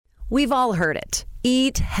We've all heard it.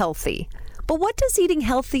 Eat healthy. But what does eating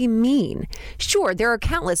healthy mean? Sure, there are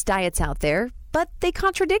countless diets out there, but they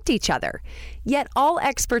contradict each other. Yet all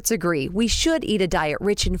experts agree we should eat a diet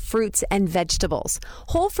rich in fruits and vegetables.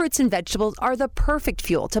 Whole fruits and vegetables are the perfect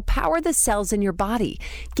fuel to power the cells in your body,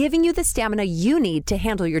 giving you the stamina you need to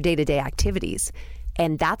handle your day-to-day activities.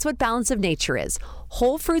 And that's what Balance of Nature is.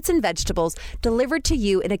 Whole fruits and vegetables delivered to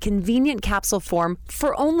you in a convenient capsule form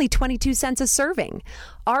for only 22 cents a serving.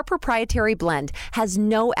 Our proprietary blend has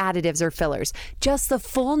no additives or fillers, just the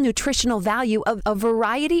full nutritional value of a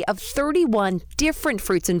variety of 31 different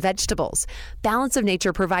fruits and vegetables. Balance of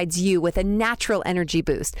Nature provides you with a natural energy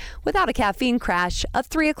boost without a caffeine crash, a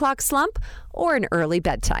 3 o'clock slump, or an early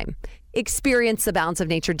bedtime. Experience the Balance of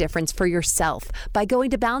Nature difference for yourself by going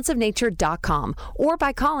to balanceofnature.com or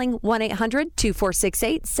by calling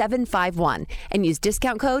 1-800-2468-751 and use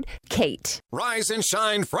discount code KATE. Rise and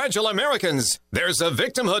shine, fragile Americans. There's a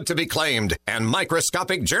victimhood to be claimed and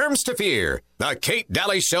microscopic germs to fear. The Kate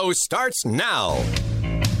Dalley Show starts now.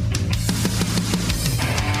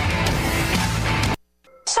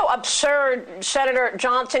 So absurd, Senator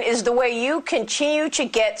Johnson, is the way you continue to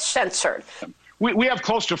get censored. We have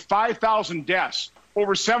close to 5,000 deaths,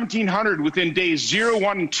 over 1,700 within days 0,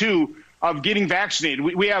 1, and 2 of getting vaccinated.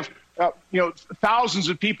 We have thousands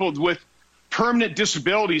of people with permanent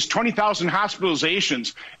disabilities, 20,000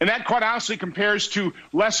 hospitalizations, and that quite honestly compares to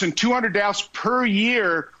less than 200 deaths per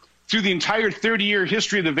year through the entire 30-year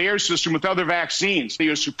history of the VAERS system with other vaccines. They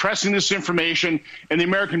are suppressing this information, and the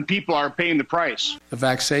American people are paying the price. The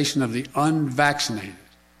vaccination of the unvaccinated.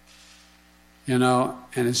 And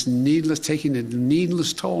it's taking a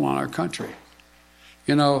needless toll on our country.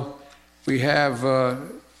 We have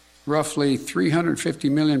roughly 350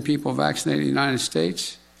 million people vaccinated in the United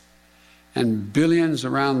States and billions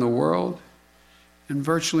around the world, and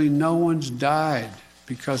virtually no one's died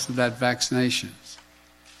because of that vaccination.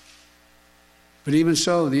 But even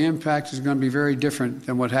so, the impact is going to be very different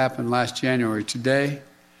than what happened last January. Today,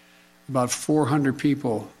 about 400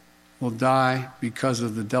 people will die because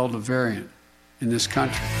of the Delta variant in this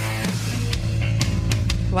country.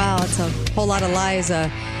 Wow, it's a whole lot of lies.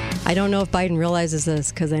 I don't know if Biden realizes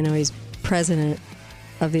this because I know he's president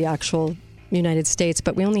of the actual United States,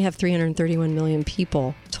 but we only have 331 million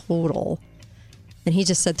people total. And he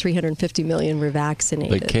just said 350 million were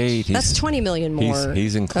vaccinated. But Kate, that's 20 million more.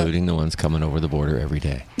 He's including the ones coming over the border every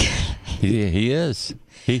day. He is.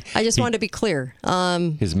 I just wanted to be clear.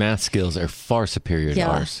 His math skills are far superior to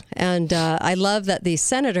ours. And I love that the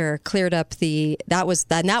senator cleared up that was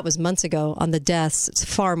months ago on the deaths. It's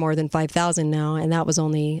far more than 5,000 now, and that was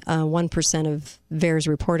only 1% of VAERS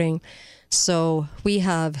reporting. So we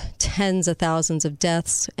have tens of thousands of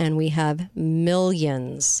deaths, and we have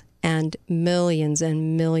millions and millions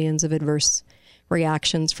and millions of adverse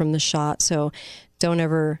reactions from the shot. So don't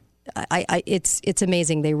ever. It's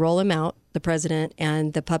amazing. They roll him out, the president,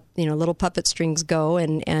 and the little puppet strings go,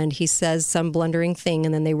 and he says some blundering thing,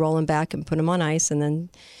 and then they roll him back and put him on ice, and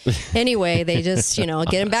then anyway, they just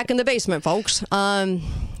get him back in the basement, folks.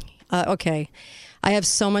 Okay, I have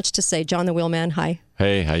so much to say. John the Wheelman, hi.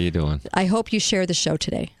 Hey, how you doing? I hope you share the show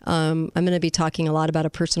today. I'm going to be talking a lot about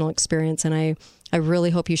a personal experience, and I really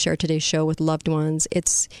hope you share today's show with loved ones.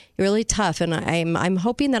 It's really tough, and I'm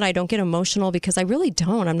hoping that I don't get emotional because I really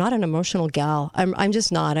don't. I'm not an emotional gal. I'm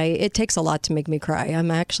just not. It takes a lot to make me cry. I'm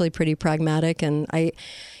actually pretty pragmatic, and it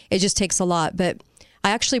just takes a lot. But I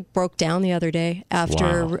actually broke down the other day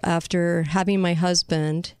after having my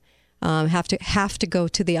husband have to go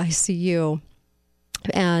to the ICU.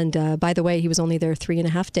 And by the way, he was only there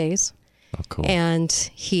 3.5 days. Oh, cool. And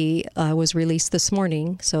he was released this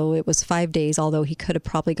morning, so it was 5 days, although he could have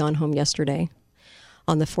probably gone home yesterday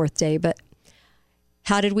on the 4th day. But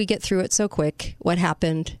how did we get through it so quick? What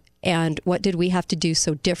happened? And what did we have to do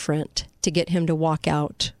so different to get him to walk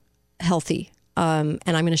out healthy? And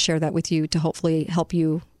I'm going to share that with you to hopefully help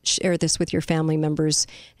you share this with your family members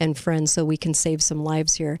and friends so we can save some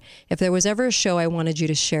lives here. If there was ever a show I wanted you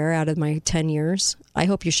to share out of my 10 years, I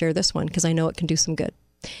hope you share this one because I know it can do some good.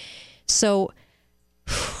 So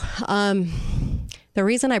the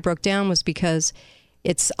reason I broke down was because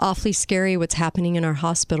it's awfully scary what's happening in our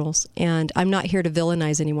hospitals. And I'm not here to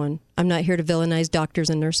villainize anyone. I'm not here to villainize doctors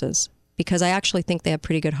and nurses because I actually think they have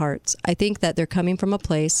pretty good hearts. I think that they're coming from a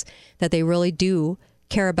place that they really do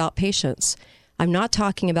care about patients. I'm not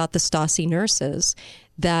talking about the Stasi nurses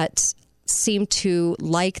that seem to,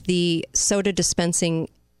 like the soda dispensing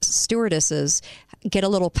stewardesses, get a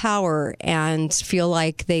little power and feel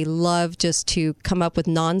like they love just to come up with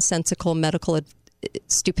nonsensical medical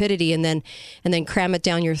stupidity and then cram it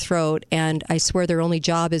down your throat. And I swear their only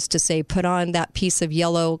job is to say, put on that piece of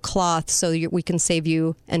yellow cloth so we can save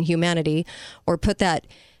you and humanity, or put that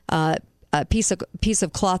piece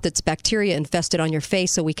of cloth that's bacteria infested on your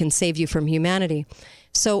face so we can save you from humanity.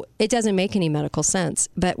 So it doesn't make any medical sense.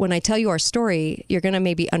 But when I tell you our story, you're going to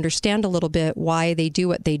maybe understand a little bit why they do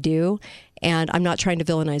what they do. And I'm not trying to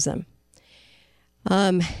villainize them.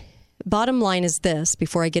 Bottom line is this,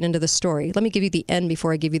 before I get into the story. Let me give you the end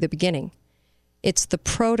before I give you the beginning. It's the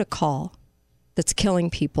protocol that's killing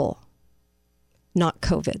people, not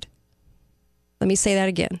COVID. Let me say that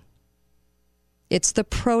again. It's the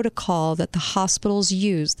protocol that the hospitals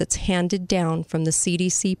use that's handed down from the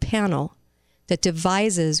CDC panel that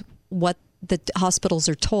devises what the hospitals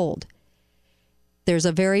are told. There's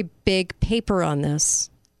a very big paper on this,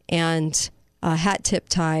 and hat tip,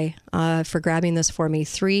 Ty, for grabbing this for me,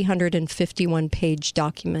 351-page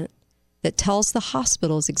document that tells the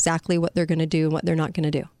hospitals exactly what they're going to do and what they're not going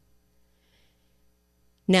to do.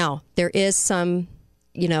 Now, there is some,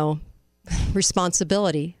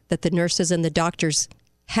 responsibility that the nurses and the doctors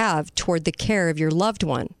have toward the care of your loved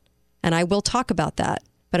one, and I will talk about that.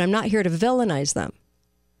 But I'm not here to villainize them.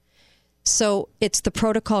 So it's the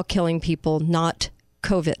protocol killing people, not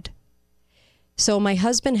COVID. So my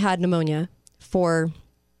husband had pneumonia for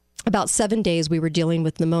about 7 days. We were dealing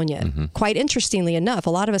with pneumonia. Mm-hmm. Quite interestingly enough, a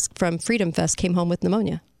lot of us from Freedom Fest came home with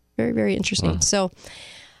pneumonia. Very, very interesting. Wow. So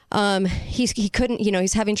he couldn't,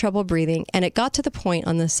 he's having trouble breathing. And it got to the point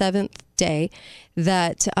on the 7th day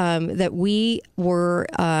that we were...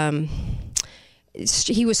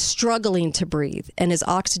 he was struggling to breathe, and his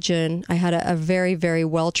oxygen, I had a very, very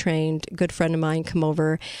well-trained good friend of mine come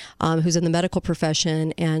over who's in the medical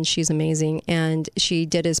profession, and she's amazing, and she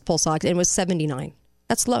did his pulse ox, and it was 79.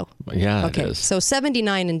 That's low. Yeah, okay. It is. So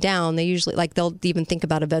 79 and down, they usually, they'll even think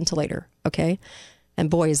about a ventilator, okay? And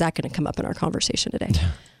boy, is that going to come up in our conversation today.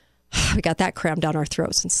 We got that crammed down our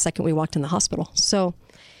throats the second we walked in the hospital. So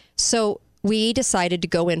we decided to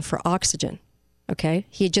go in for oxygen. Okay,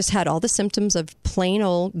 he had just had all the symptoms of plain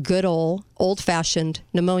old, good old-fashioned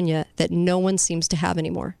pneumonia that no one seems to have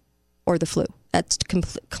anymore, or the flu. That's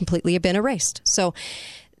completely been erased. So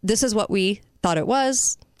this is what we thought it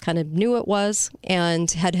was, kind of knew it was,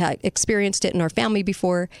 and had experienced it in our family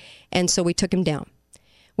before, and so we took him down.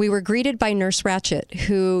 We were greeted by Nurse Ratchet,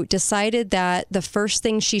 who decided that the first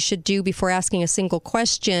thing she should do before asking a single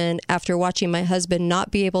question after watching my husband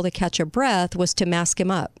not be able to catch a breath was to mask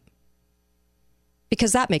him up.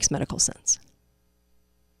 Because that makes medical sense.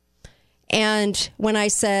 And when I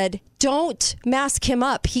said, don't mask him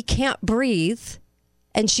up, he can't breathe.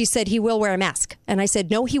 And she said, he will wear a mask. And I said,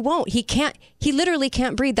 no, he won't. He can't. He literally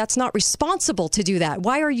can't breathe. That's not responsible to do that.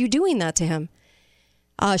 Why are you doing that to him?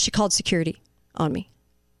 She called security on me.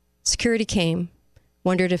 Security came,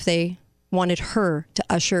 wondered if they wanted her to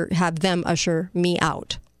have them usher me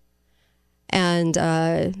out. And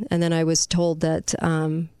then I was told that,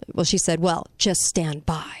 she said, well, just stand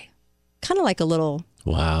by. Kind of like a little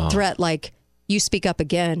threat, like, you speak up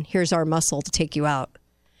again, here's our muscle to take you out.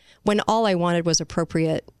 When all I wanted was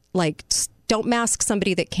appropriate, don't mask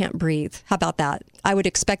somebody that can't breathe. How about that? I would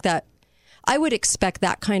expect that. I would expect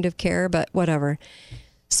that kind of care, but whatever.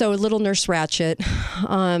 So little Nurse Ratchet,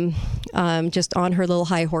 just on her little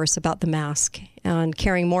high horse about the mask and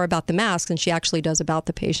caring more about the mask than she actually does about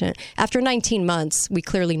the patient. After 19 months, we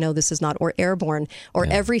clearly know this is not airborne, or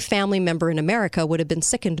every family member in America would have been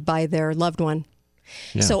sickened by their loved one.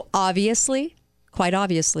 Yeah. So quite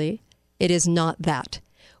obviously, it is not that.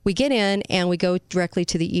 We get in and we go directly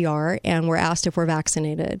to the ER and we're asked if we're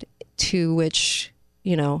vaccinated, to which,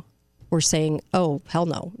 we're saying, oh, hell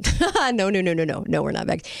no. No, we're not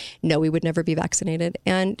vaccinated. No, we would never be vaccinated.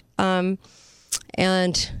 And the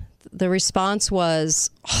response was,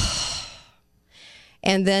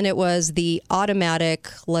 and then it was the automatic,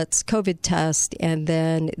 let's COVID test, and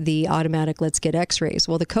then the automatic, let's get x-rays.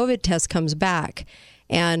 Well, the COVID test comes back,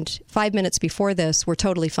 and 5 minutes before this, we're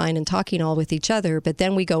totally fine and talking all with each other. But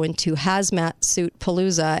then we go into hazmat suit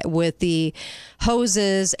palooza with the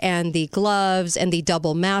hoses and the gloves and the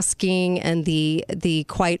double masking and the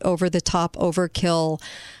quite over-the-top overkill.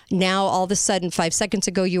 Now, all of a sudden, 5 seconds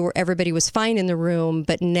ago, everybody was fine in the room,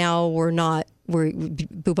 but now we're not. We're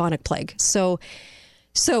bubonic plague. So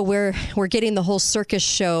we're getting the whole circus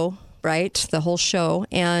show, right? The whole show,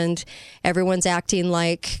 and everyone's acting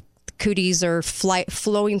like cooties are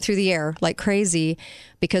flowing through the air like crazy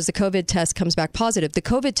because the COVID test comes back positive. The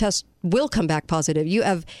COVID test will come back positive. You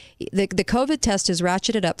have the COVID test is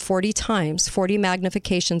ratcheted up 40 times, 40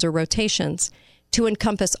 magnifications or rotations to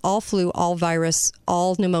encompass all flu, all virus,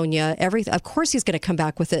 all pneumonia, everything. Of course, he's going to come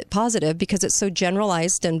back with it positive because it's so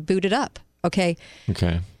generalized and booted up. Okay.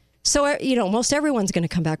 So, most everyone's going to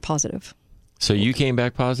come back positive. So you came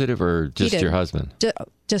back positive or just your husband?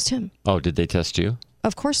 Just him. Oh, did they test you?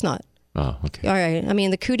 Of course not. Oh, okay. All right. I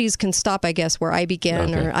mean, the cooties can stop, I guess, where I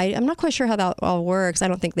began, or I'm not quite sure how that all works. I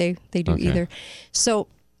don't think they do either. So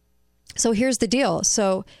here's the deal.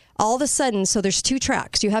 So all of a sudden, there's two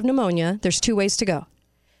tracks. You have pneumonia. There's two ways to go.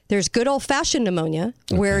 There's good old-fashioned pneumonia,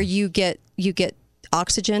 where you get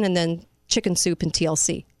oxygen and then chicken soup and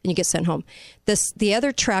TLC, and you get sent home. The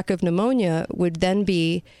other track of pneumonia would then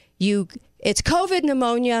be it's COVID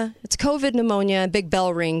pneumonia. It's COVID pneumonia. Big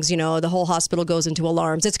bell rings. The whole hospital goes into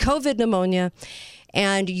alarms. It's COVID pneumonia.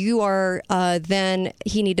 And you are, then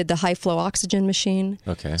he needed the high flow oxygen machine.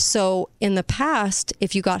 Okay. So in the past,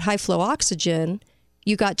 if you got high flow oxygen,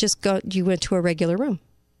 you went to a regular room.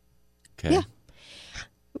 Okay. Yeah.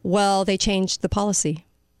 Well, they changed the policy.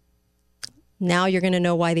 Now you're going to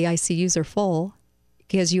know why the ICUs are full,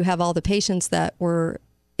 because you have all the patients that were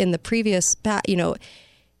in the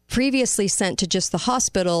previously sent to just the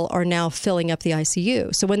hospital are now filling up the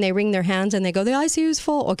ICU. So when they wring their hands and they go, the ICU is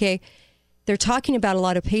full. Okay. They're talking about a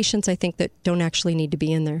lot of patients, I think, that don't actually need to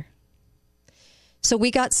be in there. So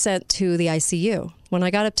we got sent to the ICU. When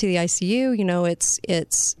I got up to the ICU,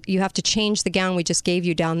 it's you have to change the gown we just gave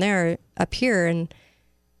you down there up here. And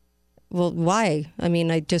well, why? I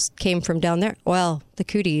mean, I just came from down there. Well, the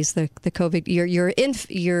cooties, the COVID,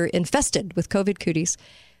 you're infested with COVID cooties.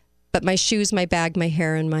 But my shoes, my bag, my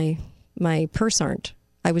hair, and my purse aren't.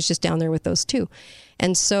 I was just down there with those two.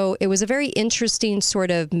 And so it was a very interesting sort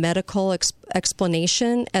of medical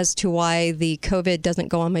explanation as to why the COVID doesn't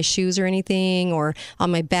go on my shoes or anything, or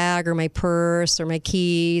on my bag or my purse or my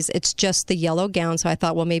keys. It's just the yellow gown. So I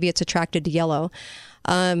thought, well, maybe it's attracted to yellow.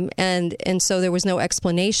 And so there was no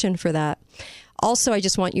explanation for that. Also, I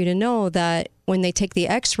just want you to know that when they take the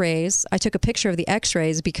x-rays, I took a picture of the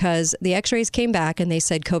x-rays because the x-rays came back and they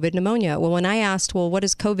said COVID pneumonia. Well, when I asked, well, what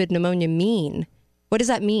does COVID pneumonia mean? What does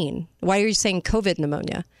that mean? Why are you saying COVID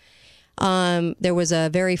pneumonia? There was a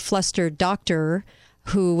very flustered doctor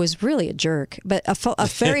who was really a jerk, but a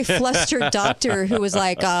very flustered doctor who was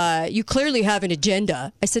like, you clearly have an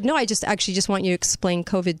agenda. I said, no, I just want you to explain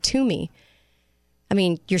COVID to me. I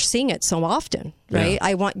mean, you're seeing it so often, right?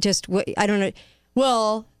 Yeah. I don't know.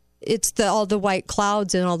 Well, it's all the white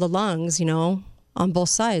clouds and all the lungs, on both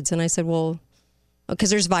sides. And I said, well, because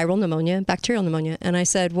there's viral pneumonia, bacterial pneumonia. And I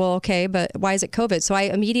said, well, okay, but why is it COVID? So I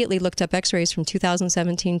immediately looked up x-rays from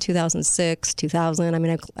 2017, 2006, 2000. I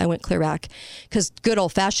mean, I went clear back because good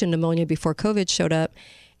old-fashioned pneumonia before COVID showed up.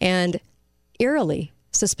 And eerily,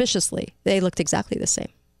 suspiciously, they looked exactly the same.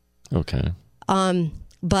 Okay.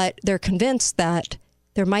 But they're convinced that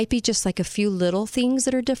there might be just like a few little things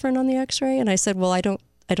that are different on the x-ray. And I said, well, I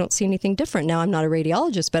don't see anything different. Now, I'm not a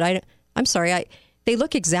radiologist, but I'm sorry, they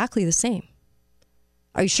look exactly the same.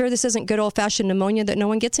 Are you sure this isn't good old-fashioned pneumonia that no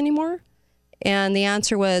one gets anymore? And the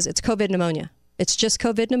answer was, it's COVID pneumonia. It's just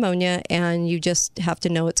COVID pneumonia, and you just have to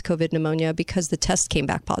know it's COVID pneumonia because the test came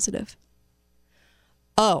back positive.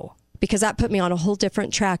 Oh, because that put me on a whole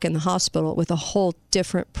different track in the hospital with a whole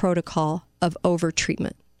different protocol of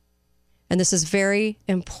over-treatment. And this is very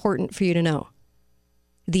important for you to know.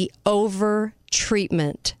 The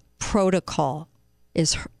over-treatment protocol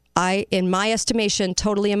is, in my estimation,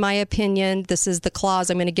 totally in my opinion, this is the clause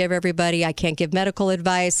I'm going to give everybody. I can't give medical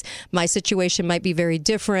advice. My situation might be very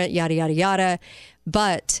different, yada, yada, yada.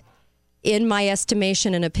 But in my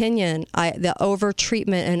estimation and opinion, the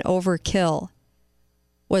over-treatment and overkill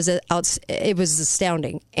was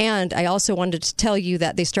astounding. And I also wanted to tell you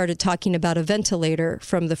that they started talking about a ventilator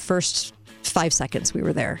from the first 5 seconds we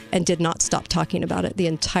were there and did not stop talking about it the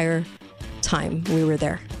entire time we were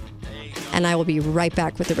there. And I will be right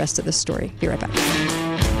back with the rest of the story. Be right back.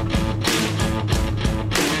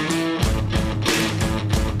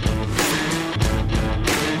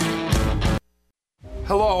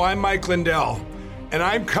 Hello, I'm Mike Lindell, and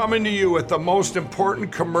I'm coming to you with the most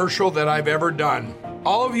important commercial that I've ever done.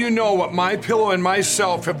 All of you know what MyPillow and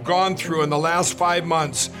myself have gone through in the last 5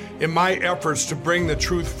 months in my efforts to bring the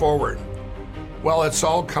truth forward. Well, it's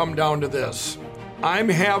all come down to this. I'm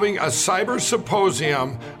having a cyber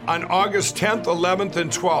symposium on August 10th, 11th, and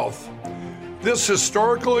 12th. This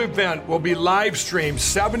historical event will be live streamed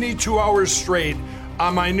 72 hours straight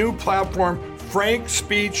on my new platform,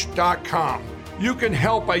 frankspeech.com. You can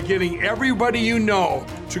help by getting everybody you know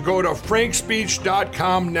to go to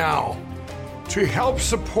frankspeech.com now. To help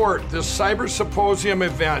support this Cyber Symposium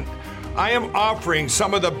event, I am offering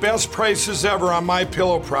some of the best prices ever on my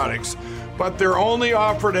pillow products. but they're only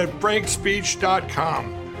offered at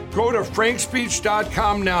frankspeech.com. Go to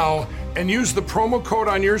frankspeech.com now and use the promo code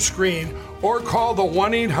on your screen or call the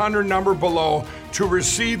 1-800 number below to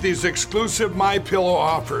receive these exclusive MyPillow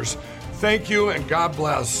offers. Thank you and God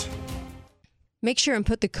bless. Make sure and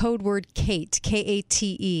put the code word KATE,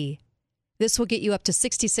 K-A-T-E. This will get you up to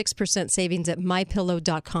 66% savings at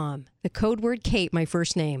mypillow.com. The code word KATE, my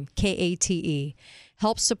first name, K-A-T-E.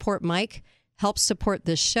 Help support Mike, help support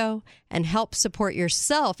this show, and help support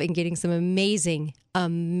yourself in getting some amazing,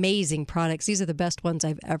 amazing products. These are the best ones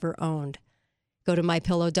I've ever owned. Go to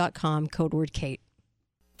mypillow.com, code word KATE.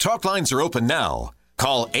 Talk lines are open now.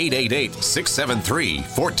 Call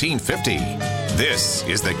 888-673-1450. This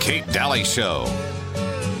is the Kate Dalley Show.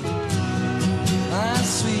 My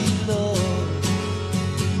sweet Lord,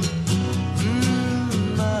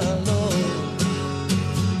 my Lord,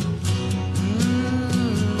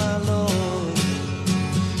 my Lord,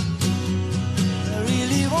 I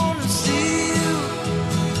really want to see you,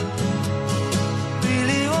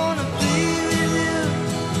 really want to be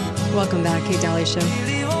with you. Welcome back, Kate Dalley Show.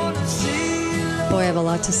 Boy, I have a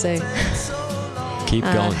lot to say. Keep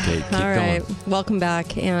going, Kate. Keep all right. going. Welcome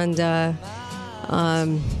back. And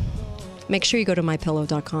make sure you go to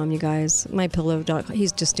mypillow.com, you guys. MyPillow.com.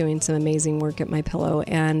 He's just doing some amazing work at MyPillow.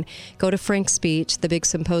 And go to Frank's Speech. The big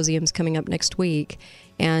symposium's coming up next week.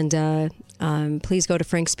 And please go to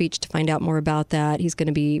Frank's Speech to find out more about that. He's going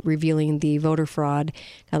to be revealing the voter fraud.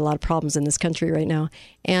 Got a lot of problems in this country right now.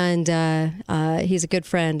 And he's a good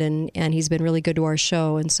friend, and he's been really good to our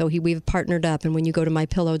show. And so we've partnered up. And when you go to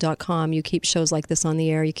mypillow.com, you keep shows like this on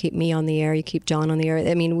the air. You keep me on the air. You keep John on the air.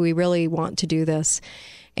 I mean, we really want to do this.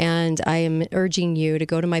 And I am urging you to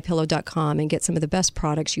go to mypillow.com and get some of the best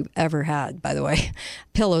products you've ever had, by the way.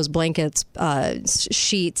 Pillows, blankets,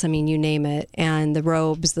 sheets, I mean, you name it. And the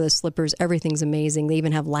robes, the slippers, everything's amazing. They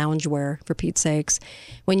even have loungewear, for Pete's sakes.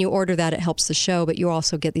 When you order that, it helps the show, but you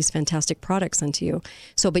also get these fantastic products sent to you.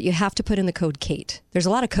 So, but you have to put in the code KATE. There's a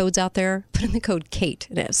lot of codes out there. Put in the code KATE,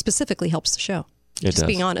 and it specifically helps the show. Just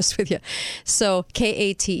being honest with you. So,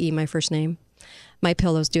 K-A-T-E, my first name.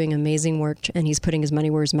 MyPillow's doing amazing work, and he's putting his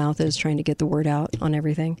money where his mouth is, trying to get the word out on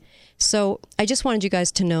everything. So I just wanted you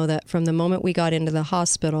guys to know that from the moment we got into the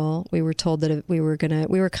hospital, we were told that we were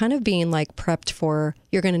kind of being like prepped for,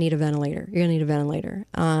 you're going to need a ventilator. You're going to need a ventilator.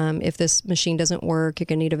 If this machine doesn't work, you're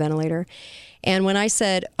going to need a ventilator. And when I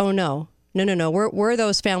said, oh no, we're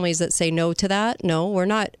those families that say no to that. No, we're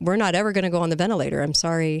not ever going to go on the ventilator. I'm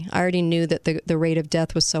sorry. I already knew that the rate of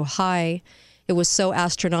death was so high. It was so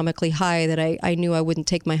astronomically high that I knew I wouldn't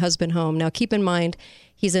take my husband home. Now, keep in mind,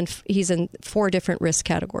 he's in 4 different risk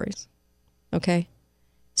categories. Okay,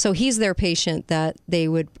 so he's their patient that they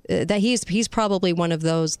would that he's probably one of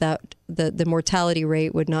those that the mortality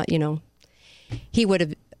rate would not. He would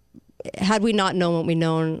have, had we not known what we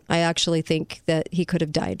known. I actually think that he could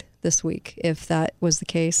have died this week if that was the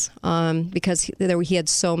case, because he had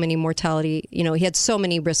so many mortality. He had so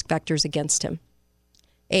many risk factors against him.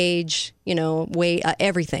 Age, weight,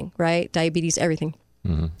 everything, right? Diabetes, everything.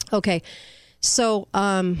 Mm-hmm. Okay. So,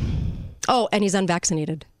 and he's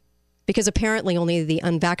unvaccinated, because apparently only the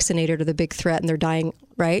unvaccinated are the big threat and they're dying,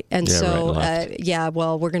 right? And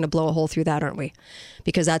well, we're going to blow a hole through that, aren't we?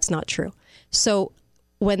 Because that's not true. So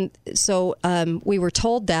we were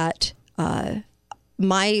told that,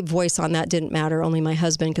 my voice on that didn't matter, only my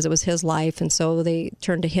husband, because it was his life. And so they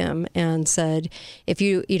turned to him and said, if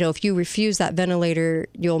you refuse that ventilator,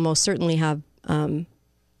 you'll most certainly have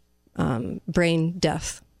brain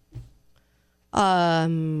death.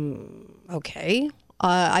 Okay.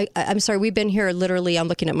 I'm sorry, we've been here literally, I'm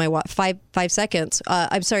looking at my watch, 5 seconds.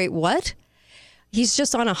 I'm sorry, what? He's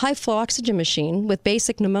just on a high flow oxygen machine with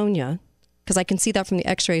basic pneumonia, because I can see that from the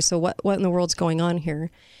x-ray. So what in the world's going on here?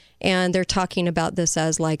 And they're talking about this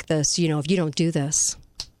as like this, if you don't do this,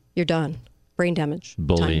 you're done. Brain damage.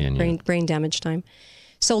 Bullying. Brain damage time.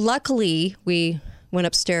 So luckily we went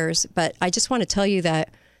upstairs, but I just want to tell you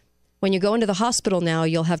that when you go into the hospital now,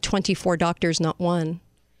 you'll have 24 doctors, not one.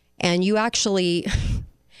 And you actually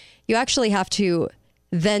have to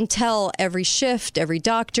then tell every shift, every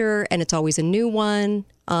doctor, and it's always a new one.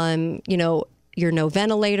 You're no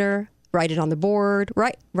ventilator. Write it on the board,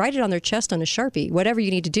 write it on their chest on a Sharpie, whatever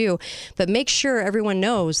you need to do. But make sure everyone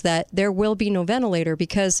knows that there will be no ventilator,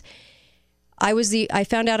 because I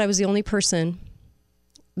found out I was the only person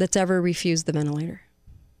that's ever refused the ventilator.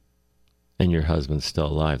 And your husband's still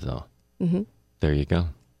alive, though. Mm-hmm. There you go.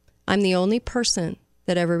 I'm the only person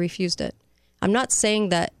that ever refused it. I'm not saying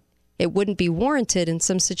that it wouldn't be warranted in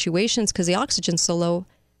some situations because the oxygen's so low,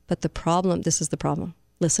 but this is the problem.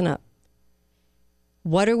 Listen up.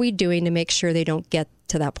 What are we doing to make sure they don't get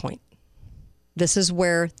to that point? This is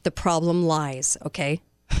where the problem lies, okay?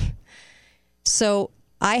 So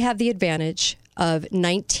I have the advantage of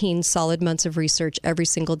 19 solid months of research every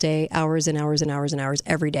single day, hours and hours and hours and hours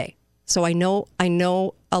every day. So I know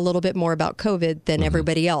a little bit more about COVID than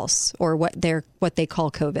everybody else, or what they call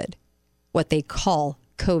COVID. What they call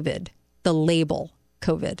COVID, the label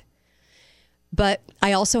COVID. But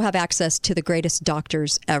I also have access to the greatest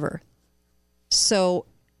doctors ever. So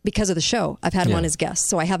because of the show, I've had them on as guests.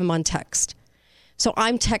 So I have them on text. So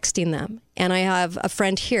I'm texting them, and I have a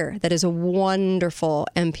friend here that is a wonderful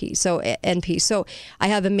NP. So I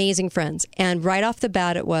have amazing friends. And right off the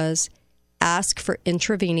bat, it was ask for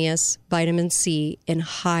intravenous vitamin C in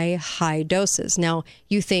high doses. Now,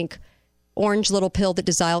 you think orange little pill that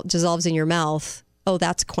dissolves in your mouth. Oh,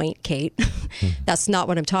 that's quaint, Kate. That's not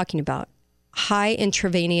what I'm talking about. High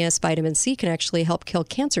intravenous vitamin C can actually help kill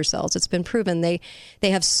cancer cells. It's been proven. They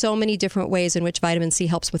have so many different ways in which vitamin C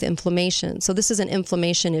helps with inflammation. So this is an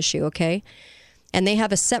inflammation issue, okay? And they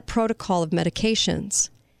have a set protocol of medications,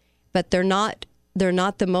 but they're not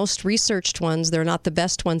the most researched ones. They're not the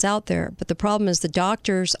best ones out there. But the problem is the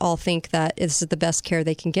doctors all think that this is the best care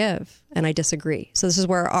they can give, and I disagree. So this is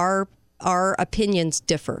where our opinions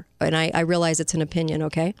differ, and I realize it's an opinion,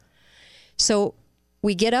 okay? So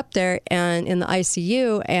we get up there and in the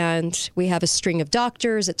ICU, and we have a string of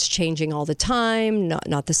doctors. It's changing all the time,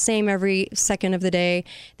 not the same every second of the day.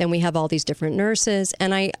 Then we have all these different nurses,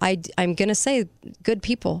 and I'm going to say good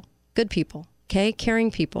people, okay, caring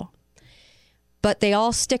people. But they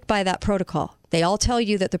all stick by that protocol. They all tell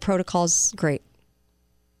you that the protocol's great.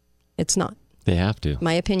 It's not. They have to.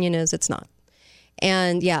 My opinion is it's not.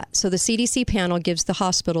 And yeah, so the CDC panel gives the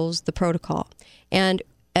hospitals the protocol, and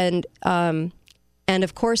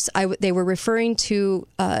of course they were referring to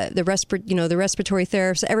the respiratory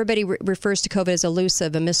therapists. Everybody refers to COVID as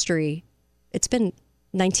elusive, a mystery. It's been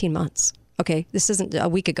 19 months. Okay, this isn't a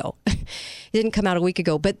week ago. It didn't come out a week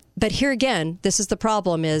ago. But here again, this is the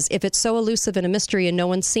problem: is if it's so elusive and a mystery and no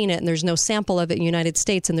one's seen it, and there's no sample of it in the United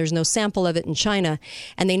States, and there's no sample of it in China,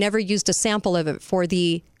 and they never used a sample of it for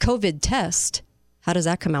the COVID test. How does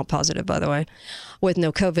that come out positive, by the way, with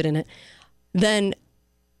no COVID in it? Then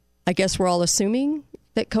I guess we're all assuming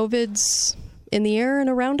that COVID's in the air and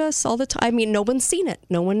around us all the time. I mean, no one's seen it.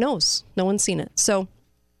 No one knows. No one's seen it. So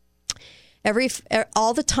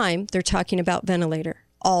all the time they're talking about ventilator.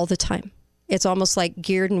 All the time. It's almost like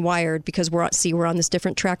geared and wired, because we're on this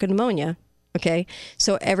different track of pneumonia. Okay,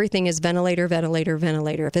 so everything is ventilator, ventilator,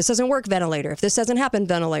 ventilator. If this doesn't work, ventilator. If this doesn't happen,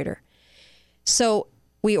 ventilator. So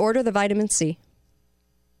we order the vitamin C.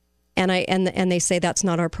 And they say that's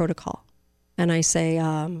not our protocol. And I say,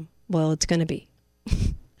 well, it's going to be.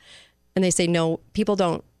 And they say, no,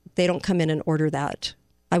 they don't come in and order that.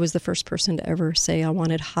 I was the first person to ever say I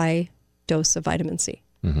wanted high dose of vitamin C.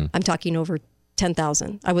 Mm-hmm. I'm talking over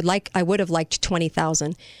 10,000. I would have liked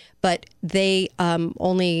 20,000, but they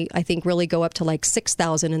only, I think, really go up to like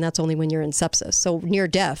 6,000, and that's only when you're in sepsis. So near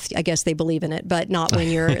death, I guess they believe in it, but not when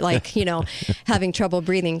you're like, having trouble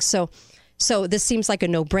breathing. So this seems like a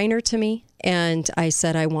no-brainer to me. And I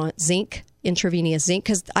said, I want zinc, intravenous zinc,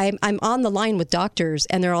 because I'm on the line with doctors,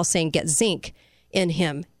 and they're all saying, get zinc in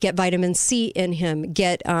him, get vitamin C in him,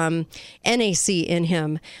 get NAC in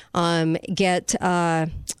him, get, what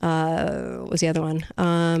was the other one?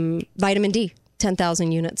 Vitamin D,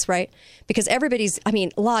 10,000 units, right? Because a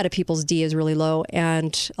lot of people's D is really low,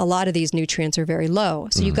 and a lot of these nutrients are very low.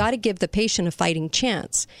 So you got to give the patient a fighting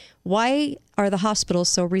chance. Why are the hospitals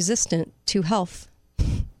so resistant to health?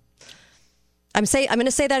 I'm going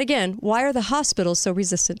to say that again. Why are the hospitals so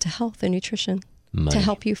resistant to health and nutrition? Money. To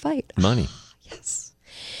help you fight? Money. Yes.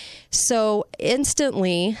 So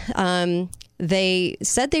instantly, they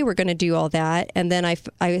said they were going to do all that. And then I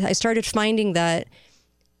started finding that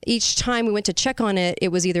each time we went to check on it, it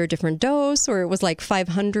was either a different dose or it was like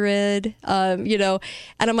 500, and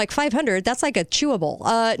I'm like, 500, that's like a chewable.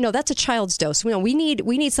 No, that's a child's dose. We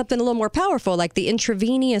need something a little more powerful, like the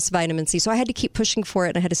intravenous vitamin C. So I had to keep pushing for it,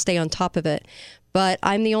 and I had to stay on top of it. But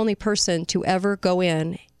I'm the only person to ever go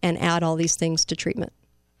in and add all these things to treatment.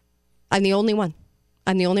 I'm the only one.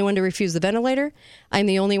 I'm the only one to refuse the ventilator. I'm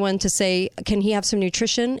the only one to say, can he have some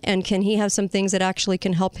nutrition, and can he have some things that actually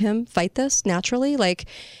can help him fight this naturally?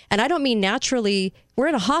 And I don't mean naturally. We're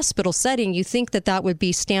in a hospital setting. You think that would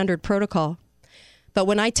be standard protocol. But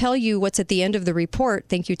when I tell you what's at the end of the report,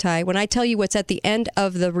 thank you, Ty, when I tell you what's at the end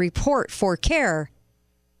of the report for care,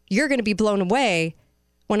 you're going to be blown away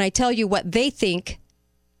when I tell you what they think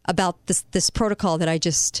about this protocol that I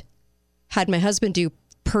just had my husband do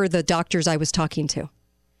per the doctors I was talking to.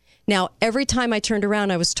 Now, every time I turned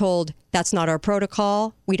around, I was told, that's not our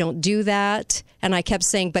protocol. We don't do that. And I kept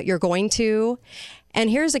saying, but you're going to. And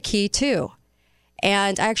here's a key, too.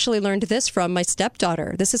 And I actually learned this from my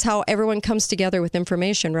stepdaughter. This is how everyone comes together with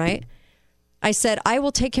information, right? I said, I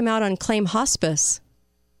will take him out on claim hospice.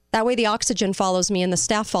 That way the oxygen follows me and the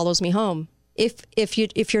staff follows me home. If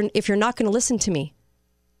you're not going to listen to me,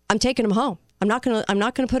 I'm taking him home. I'm not going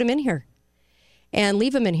to put him in here and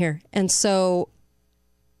leave him in here. And so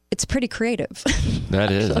it's pretty creative.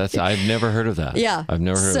 That is. I've never heard of that. Yeah. I've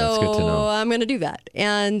never heard of that. That's good to know. So I'm going to do that.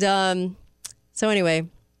 And so anyway,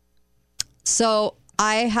 so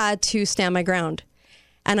I had to stand my ground.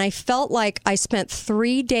 And I felt like I spent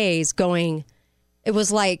 3 days going, it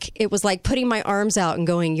was like putting my arms out and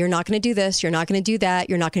going, you're not going to do this. You're not going to do that.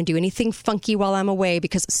 You're not going to do anything funky while I'm away,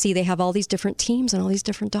 because see, they have all these different teams and all these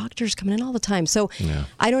different doctors coming in all the time. So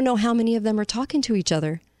I don't know how many of them are talking to each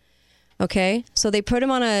other. Okay. So they put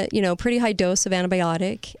him on a, pretty high dose of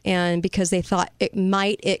antibiotic, and because they thought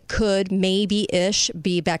it could maybe-ish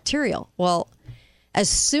be bacterial. Well, as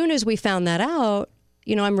soon as we found that out,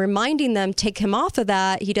 I'm reminding them, take him off of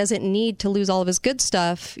that. He doesn't need to lose all of his good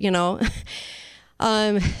stuff,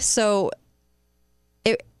 So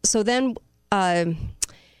then I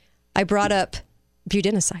brought up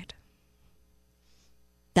budenicide.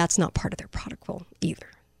 That's not part of their protocol either,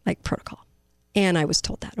 protocol. And I was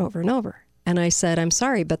told that over and over. And I said, I'm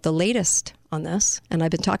sorry, but the latest on this, and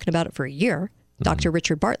I've been talking about it for a year, Dr.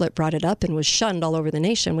 Richard Bartlett brought it up and was shunned all over the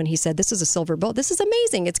nation when he said, this is a silver bullet. This is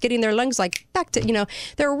amazing. It's getting their lungs back to,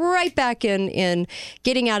 they're right back in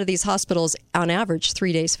getting out of these hospitals on average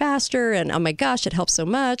 3 days faster. And oh my gosh, it helps so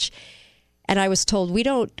much. And I was told, we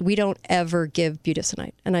don't ever give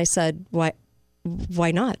budesonide. And I said, why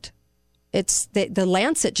not? It's the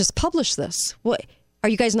Lancet just published this. What, are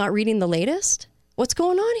you guys not reading the latest? What's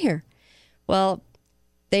going on here? Well,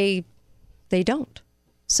 they don't.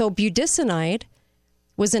 So budesonide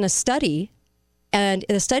was in a study, and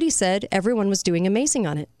the study said everyone was doing amazing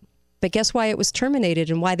on it. But guess why it was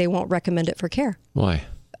terminated and why they won't recommend it for care? Why?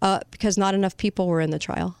 Because not enough people were in the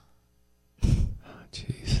trial.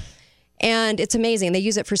 Jeez. And it's amazing. They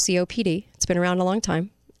use it for COPD. It's been around a long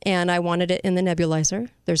time. And I wanted it in the nebulizer.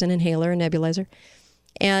 There's an inhaler, a nebulizer.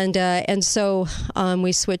 And so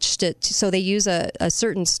we switched it. So they use a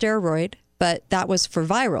certain steroid, but that was for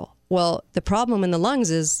viral. Well, the problem in the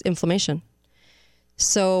lungs is inflammation.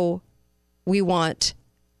 So we want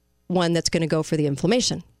one that's going to go for the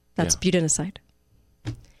inflammation. That's budenicide.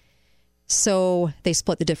 So they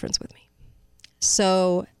split the difference with me.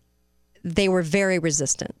 So they were very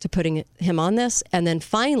resistant to putting him on this, and then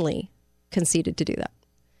finally conceded to do that.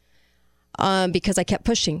 Because I kept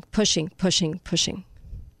pushing.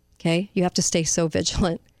 Okay? You have to stay so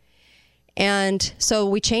vigilant. And so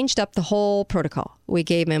we changed up the whole protocol. We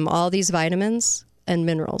gave him all these vitamins and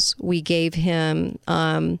minerals. We gave him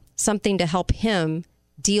something to help him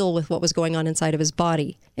deal with what was going on inside of his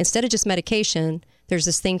body. Instead of just medication, there's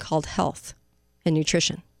this thing called health and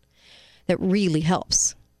nutrition that really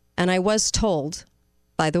helps. And I was told,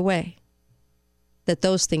 by the way, that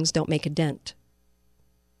those things don't make a dent.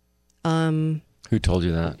 Who told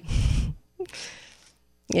you that?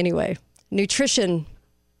 Anyway, nutrition,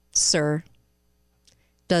 sir,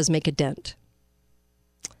 does make a dent.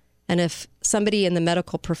 And if somebody in the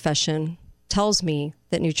medical profession tells me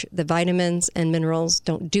that the vitamins and minerals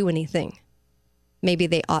don't do anything, maybe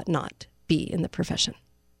they ought not be in the profession.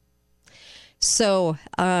 So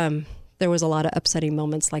there was a lot of upsetting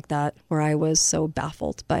moments like that where I was so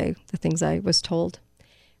baffled by the things I was told.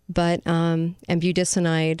 But, and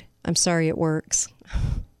budesonide, I'm sorry, it works.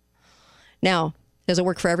 Now, does it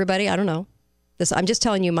work for everybody? I don't know. I'm just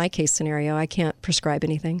telling you my case scenario. I can't prescribe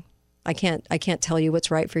anything. I can't tell you what's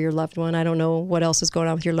right for your loved one. I don't know what else is going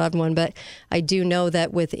on with your loved one, but I do know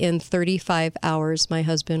that within 35 hours, my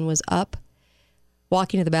husband was up,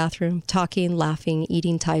 walking to the bathroom, talking, laughing,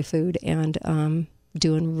 eating Thai food, and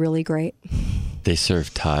doing really great. They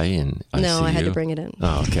serve Thai in ICU? No, I had to bring it in.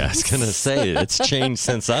 Oh, okay. I was going to say, it's changed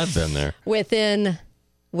since I've been there. Within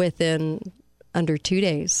under 2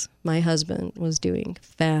 days, my husband was doing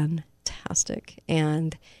fantastic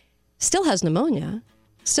and still has pneumonia.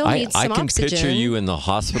 Still needs some oxygen. I can picture you in the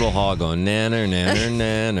hospital hall going, nanner, nanner,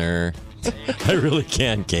 nanner. I really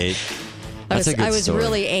can, Kate. That's a good I was story.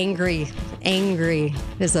 really angry. Angry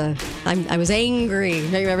is I was angry.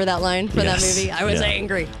 You remember that line from that movie? I was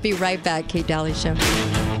angry. Be right back, Kate Dalley Show.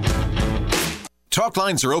 Talk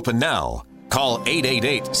lines are open now. Call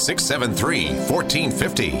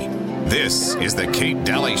 888-673-1450. This is the Kate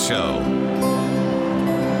Dalley Show.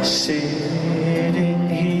 Sitting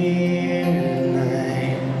here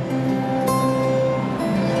tonight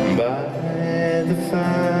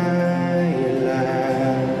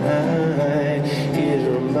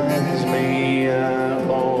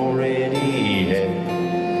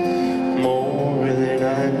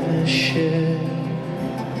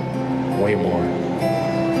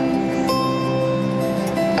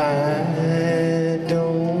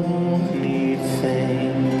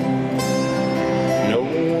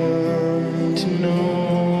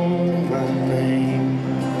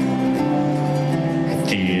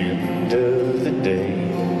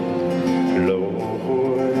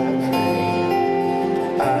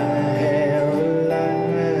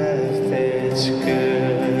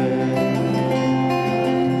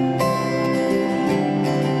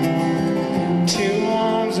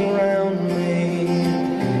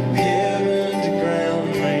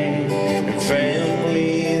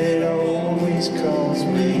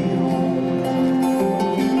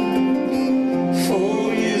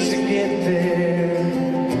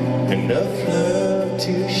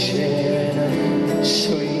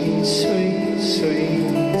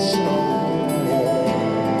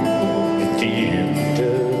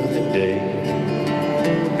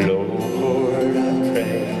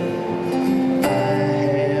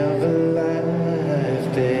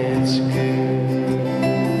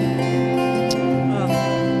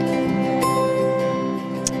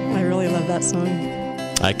that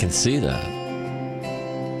song. I can see that.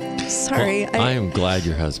 Sorry. Well, I am glad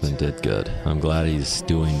your husband did good. I'm glad he's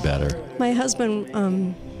doing better. My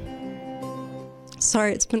husband,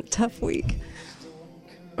 sorry, it's been a tough week.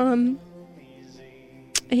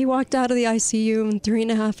 He walked out of the ICU in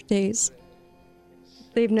 3.5 days.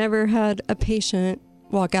 They've never had a patient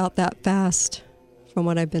walk out that fast, from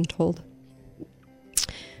what I've been told.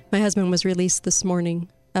 My husband was released this morning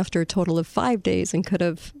after a total of 5 days and could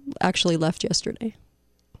have actually left yesterday.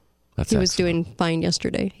 He was doing fine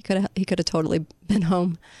yesterday. He could have totally been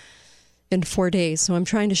home in 4 days. So I'm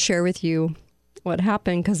trying to share with you what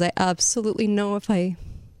happened, because I absolutely know if I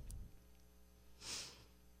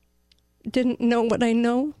didn't know what I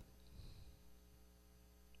know,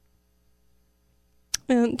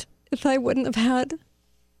 and if I wouldn't have had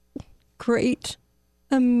great,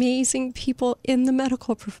 amazing people in the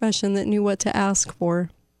medical profession that knew what to ask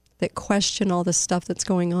for, that question all the stuff that's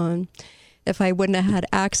going on, if I wouldn't have had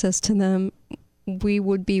access to them, we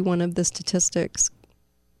would be one of the statistics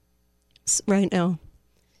right now.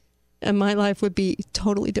 And my life would be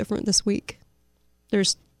totally different this week.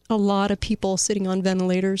 There's a lot of people sitting on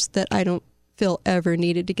ventilators that I don't feel ever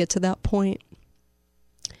needed to get to that point.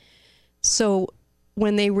 So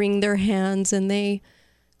when they wring their hands and they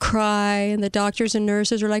cry and the doctors and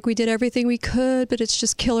nurses are like, we did everything we could, but it's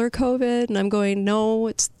just killer COVID. And I'm going, no,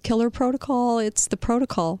 it's killer protocol. It's the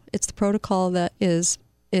protocol. It's the protocol that is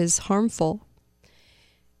harmful.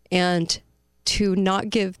 And to not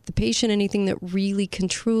give the patient anything that really can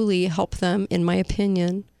truly help them, in my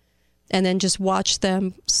opinion, and then just watch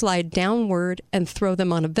them slide downward and throw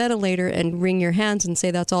them on a ventilator and wring your hands and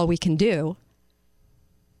say that's all we can do,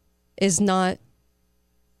 is not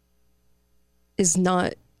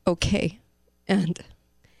okay. And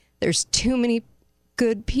there's too many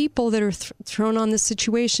good people that are thrown on this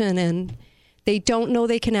situation, and they don't know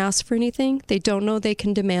they can ask for anything. They don't know they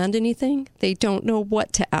can demand anything. They don't know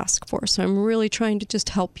what to ask for. So I'm really trying to just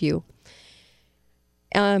help you.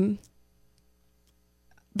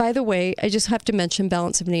 By the way, I just have to mention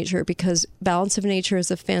Balance of Nature, because Balance of Nature is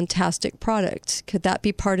a fantastic product. Could that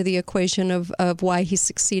be part of the equation of why he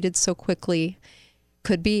succeeded so quickly?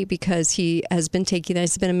 Could be, because he has been taking that.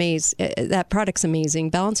 He's been amazed. That product's amazing.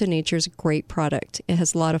 Balance of Nature is a great product. It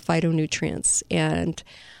has a lot of phytonutrients, and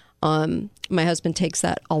my husband takes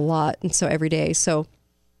that a lot, and so every day. So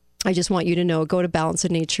I just want you to know, go to Balance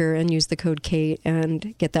of Nature and use the code Kate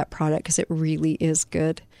and get that product, because it really is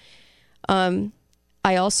good.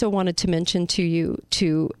 I also wanted to mention to you,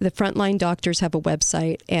 the Frontline Doctors have a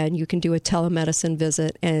website, and you can do a telemedicine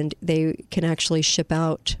visit, and they can actually ship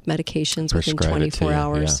out medications within 24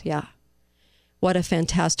 hours. Yeah. What a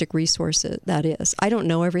fantastic resource that is. I don't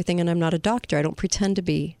know everything, and I'm not a doctor. I don't pretend to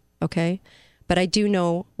be, okay? But I do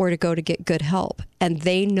know where to go to get good help, and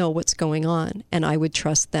they know what's going on, and I would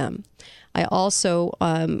trust them. I also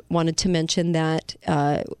wanted to mention that,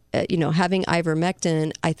 having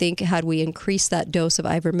ivermectin, I think had we increased that dose of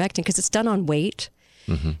ivermectin, because it's done on weight,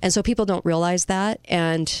 and so people don't realize that.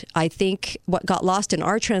 And I think what got lost in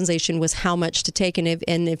our translation was how much to take, and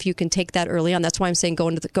if you can take that early on, that's why I'm saying go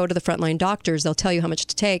to the Frontline Doctors. They'll tell you how much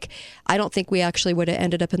to take. I don't think we actually would have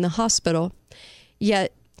ended up in the hospital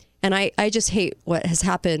yet. And I just hate what has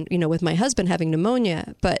happened, with my husband having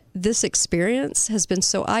pneumonia. But this experience has been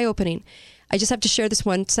so eye-opening. I just have to share this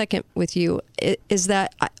 1 second with you, is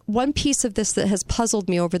that one piece of this that has puzzled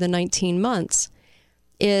me over the 19 months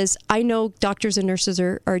is I know doctors and nurses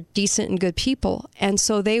are decent and good people. And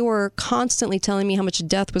so they were constantly telling me how much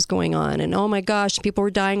death was going on. And, oh, my gosh, people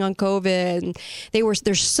were dying on COVID. And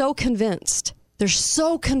they're so convinced. They're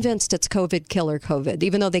so convinced it's COVID, killer COVID,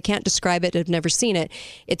 even though they can't describe it, have never seen it.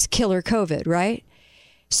 It's killer COVID, right?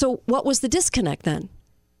 So what was the disconnect then?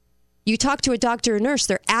 You talk to a doctor or nurse,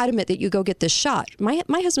 they're adamant that you go get this shot. My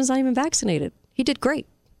husband's not even vaccinated. He did great.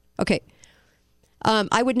 Okay.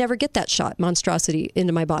 I would never get that shot, monstrosity,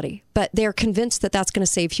 into my body. But they're convinced that that's going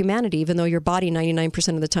to save humanity, even though your body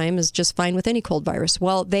 99% of the time is just fine with any cold virus.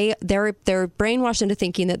 Well, they're brainwashed into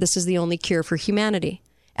thinking that this is the only cure for humanity.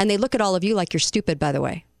 And they look at all of you like you're stupid, by the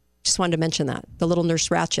way. Just wanted to mention that. The little nurse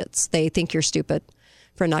ratchets, they think you're stupid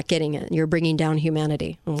for not getting it. You're bringing down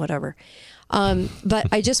humanity and whatever. But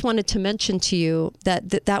I just wanted to mention to you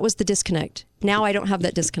that that was the disconnect. Now I don't have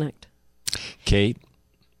that disconnect. Kate?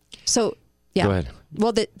 So, yeah. Go ahead.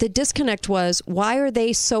 Well, the disconnect was, why are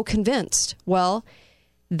they so convinced? Well,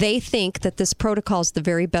 they think that this protocol is the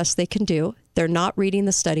very best they can do. They're not reading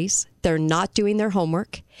the studies. They're not doing their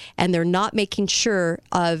homework, and they're not making sure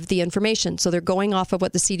of the information. So they're going off of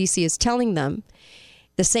what the CDC is telling them,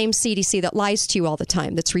 the same CDC that lies to you all the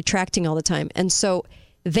time, that's retracting all the time. And so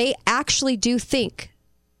they actually do think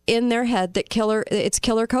in their head that it's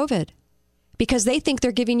killer COVID because they think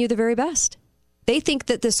they're giving you the very best. They think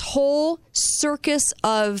that this whole circus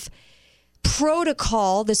of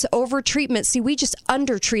protocol, this over-treatment, see, we just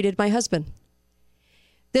under-treated my husband.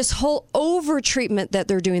 This whole over-treatment that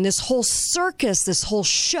they're doing, this whole circus, this whole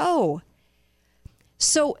show.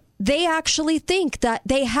 So they actually think that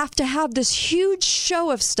they have to have this huge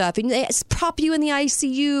show of stuff and they prop you in the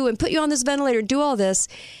ICU and put you on this ventilator and do all this.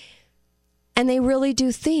 And they really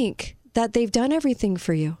do think that they've done everything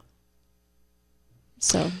for you.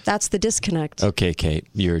 So that's the disconnect. Okay, Kate,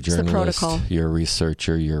 you're a journalist, protocol. you're a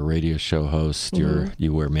researcher, you're a radio show host,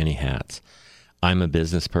 you wear many hats. I'm a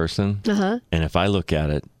business person, and if I look at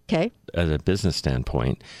it at a business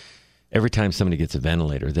standpoint, every time somebody gets a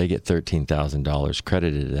ventilator, they get $13,000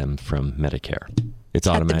 credited to them from Medicare. It's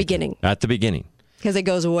automatic. At the beginning. Because it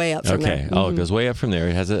goes way up from there. Okay. Oh, it goes way up from there.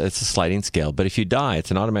 It's a sliding scale. But if you die,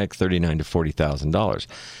 it's an automatic $39,000 to $40,000.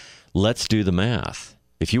 Let's do the math.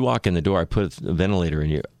 If you walk in the door, I put a ventilator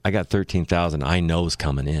in you, I got $13,000 I know is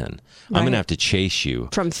coming in. Right. I'm going to have to chase you.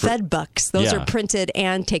 From Fed bucks. Those are printed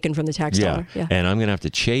and taken from the tax dollar. Yeah. And I'm going to have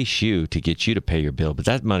to chase you to get you to pay your bill. But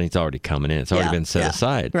that money's already coming in. It's already been set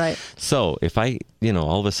aside. Right. So if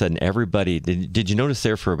all of a sudden everybody, did you notice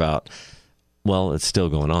there for about, well, it's still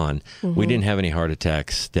going on. We didn't have any heart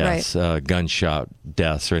attacks, deaths, gunshot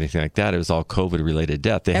deaths or anything like that. It was all COVID-related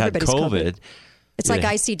death. They had COVID. It's like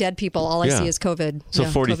I see dead people. All I see is COVID. So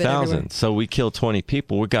 40,000. So we kill 20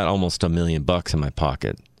 people. We got almost $1 million in my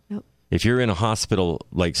pocket. Yep. If you're in a hospital,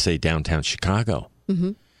 like say downtown Chicago,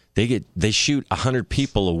 they shoot 100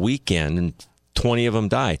 people a weekend and 20 of them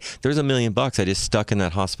die. There's $1 million I just stuck in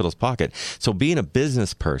that hospital's pocket. So being a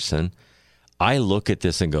business person, I look at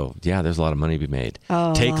this and go, yeah, there's a lot of money to be made.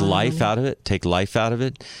 Take life out of it. Take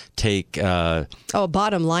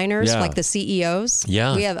bottom liners like the CEOs.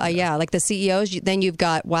 Yeah, we have like the CEOs. Then you've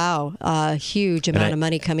got a huge amount of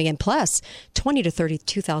money coming in, plus $20,000 to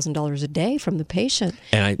 $32,000 a day from the patient.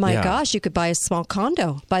 And gosh, you could buy a small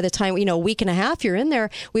condo by the time a week and a half you're in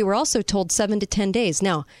there. We were also told 7 to 10 days.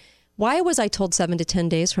 Now, why was I told 7 to 10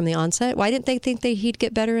 days from the onset? Why didn't they think he'd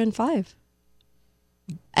get better in 5?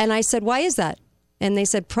 And I said, why is that? And they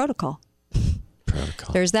said, protocol.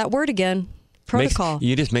 Protocol. There's that word again. Protocol.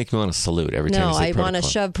 You just make me want to salute every time you say protocol. No, I want to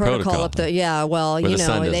shove protocol up the... Yeah, well,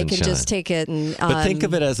 they could just take it and... But think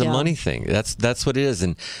of it as a money thing. That's what it is.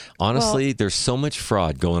 And honestly, there's so much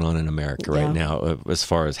fraud going on in America right now as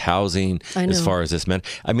far as housing, as far as this...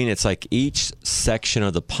 it's like each section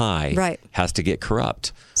of the pie has to get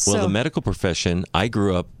corrupt. Well, the medical profession, I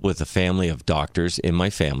grew up with a family of doctors in my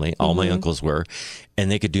family. All my uncles were. And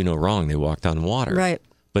they could do no wrong. They walked on water. Right.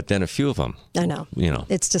 But then a few of them. I know.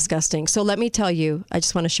 It's disgusting. So let me tell you, I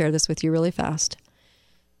just want to share this with you really fast.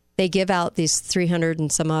 They give out these 300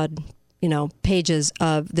 and some odd, pages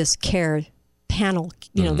of this care panel.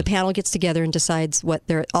 The panel gets together and decides what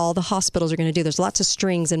all the hospitals are going to do. There's lots of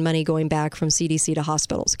strings and money going back from CDC to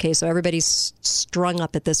hospitals. Okay, so everybody's strung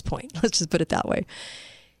up at this point. Let's just put it that way.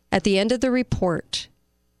 At the end of the report,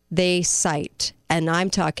 they cite, and I'm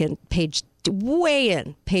talking page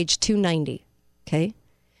 290, okay?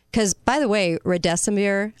 Because, by the way,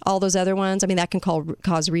 Remdesivir, all those other ones, that can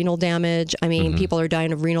cause renal damage. People are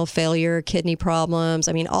dying of renal failure, kidney problems.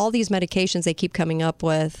 All these medications they keep coming up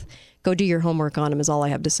with. Go do your homework on them is all I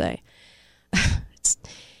have to say.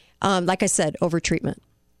 Like I said, over-treatment.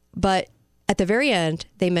 But at the very end,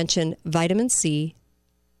 they mention vitamin C,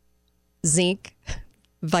 zinc,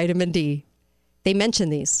 vitamin D. They mention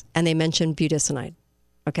these, and they mention budesonide,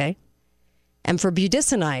 okay? And for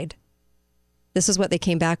budesonide, this is what they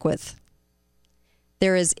came back with.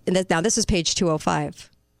 Now this is page 205.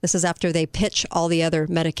 This is after they pitch all the other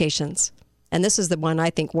medications. And this is the one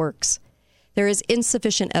I think works. There is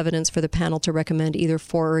insufficient evidence for the panel to recommend either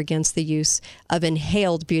for or against the use of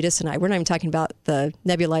inhaled budesonide. We're not even talking about the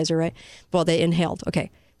nebulizer, right? Well, they inhaled. Okay.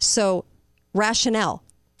 So rationale,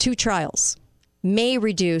 2 trials.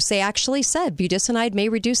 They actually said budesonide may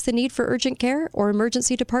reduce the need for urgent care or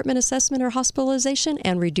emergency department assessment or hospitalization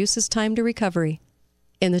and reduces time to recovery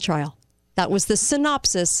in the trial. That was the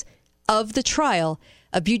synopsis of the trial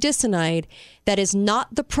of budesonide that is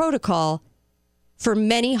not the protocol for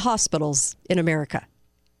many hospitals in America.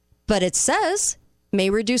 But it says may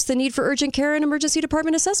reduce the need for urgent care and emergency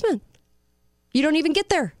department assessment. You don't even get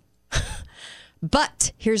there.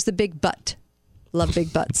 But here's the big but. Love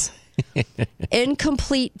big buts.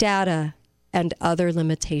 Incomplete data and other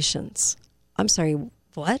limitations. I'm sorry,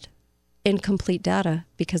 what? Incomplete data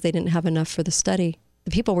because they didn't have enough for the study.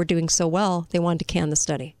 The people were doing so well, they wanted to can the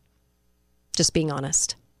study. Just being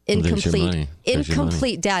honest.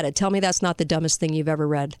 Incomplete data. Tell me that's not the dumbest thing you've ever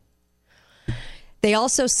read. They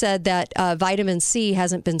also said that vitamin C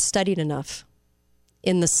hasn't been studied enough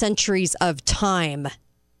in the centuries of time.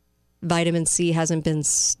 Vitamin C hasn't been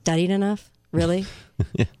studied enough? Really?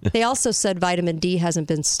 They also said vitamin D hasn't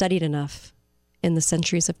been studied enough in the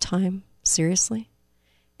centuries of time. Seriously?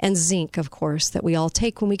 And zinc, of course, that we all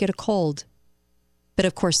take when we get a cold. But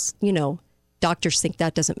of course, doctors think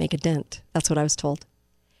that doesn't make a dent. That's what I was told.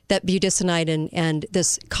 That budesonide and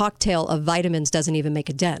this cocktail of vitamins doesn't even make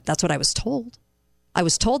a dent. That's what I was told. I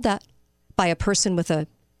was told that by a person with a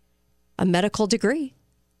medical degree.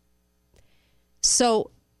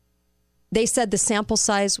 So they said the sample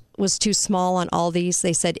size was too small on all these.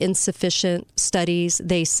 They said insufficient studies.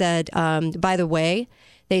 They said, by the way,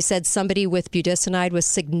 they said somebody with budesonide was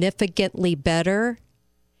significantly better.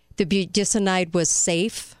 The budesonide was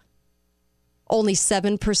safe. Only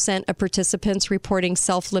 7% of participants reporting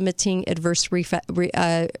self-limiting adverse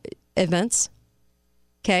events.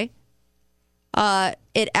 Okay.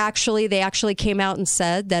 They actually came out and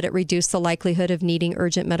said that it reduced the likelihood of needing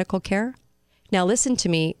urgent medical care. Now, listen to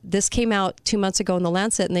me. This came out 2 months ago in The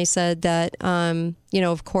Lancet, and they said that,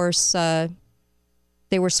 of course,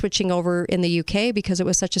 they were switching over in the UK because it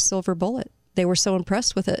was such a silver bullet. They were so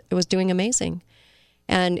impressed with it. It was doing amazing.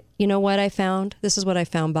 And you know what I found? This is what I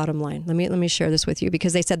found, bottom line. Let me share this with you,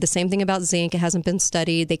 because they said the same thing about zinc. It hasn't been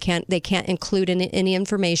studied. They can't include any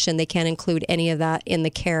information. They can't include any of that in the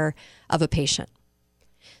care of a patient.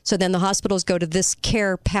 So then the hospitals go to this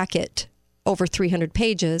care packet over 300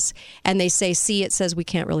 pages, and they say, see, it says we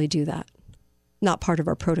can't really do that. Not part of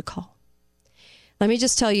our protocol. Let me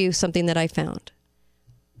just tell you something that I found.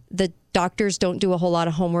 The doctors don't do a whole lot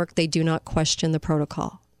of homework. They do not question the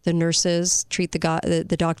protocol. The nurses treat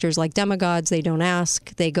the doctors like demigods. They don't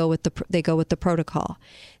ask. They go with the protocol.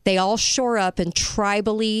 They all shore up and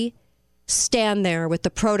tribally stand there with the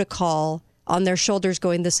protocol on their shoulders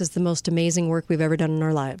going, this is the most amazing work we've ever done in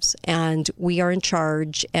our lives. And we are in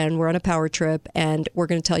charge, and we're on a power trip, and we're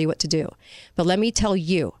going to tell you what to do. But let me tell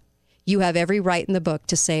you, you have every right in the book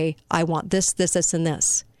to say, I want this, this, this, and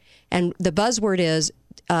this. And the buzzword is,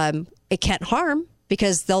 it can't harm,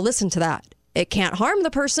 because they'll listen to that. It can't harm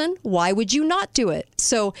the person. Why would you not do it?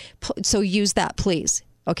 So use that, please.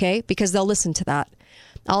 Okay? Because they'll listen to that.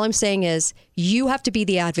 All I'm saying is you have to be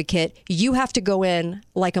the advocate. You have to go in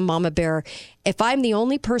like a mama bear. If I'm the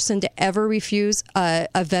only person to ever refuse a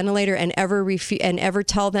ventilator and ever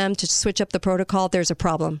tell them to switch up the protocol, there's a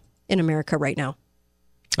problem in America right now.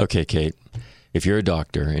 Okay, Kate. If you're a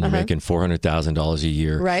doctor and you're making $400,000 a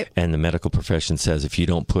year, right, and the medical profession says, if you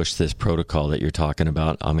don't push this protocol that you're talking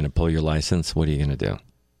about, I'm going to pull your license, what are you going to do?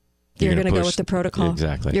 You're going to go with the protocol.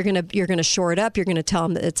 Exactly. You're going to shore it up. You're going to tell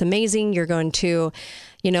them that it's amazing. You're going to,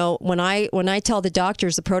 when I tell the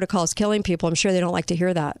doctors the protocol is killing people, I'm sure they don't like to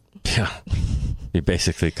hear that. Yeah. You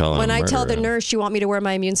basically call them When I murder. tell the nurse, you want me to wear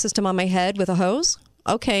my immune system on my head with a hose?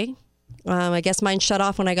 Okay. I guess mine shut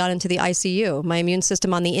off when I got into the ICU. My immune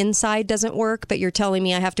system on the inside doesn't work, but you're telling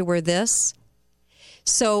me I have to wear this?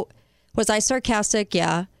 So was I sarcastic?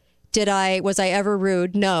 Yeah. Was I ever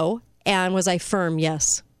rude? No. And was I firm?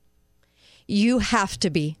 Yes. You have to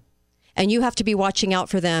be. And you have to be watching out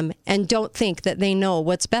for them, and don't think that they know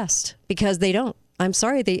what's best, because they don't. I'm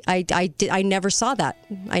sorry. I never saw that.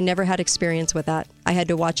 I never had experience with that. I had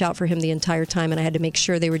to watch out for him the entire time, and I had to make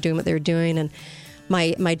sure they were doing what they were doing. And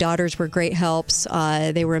my daughters were great helps.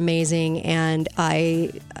 They were amazing. And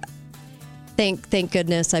I thank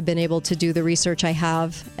goodness I've been able to do the research I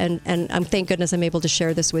have. And thank goodness I'm able to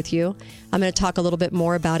share this with you. I'm going to talk a little bit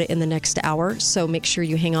more about it in the next hour. So make sure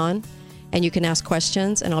you hang on. And you can ask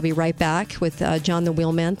questions, and I'll be right back with John the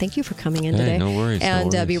Wheelman. Thank you for coming in today. No worries.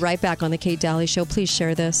 And be right back on the Kate Dalley Show. Please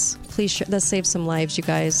share this. Please let's save some lives, you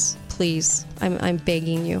guys. Please. I'm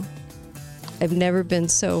begging you. I've never been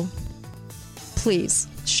so. Please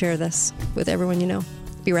share this with everyone you know.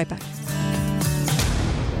 Be right back.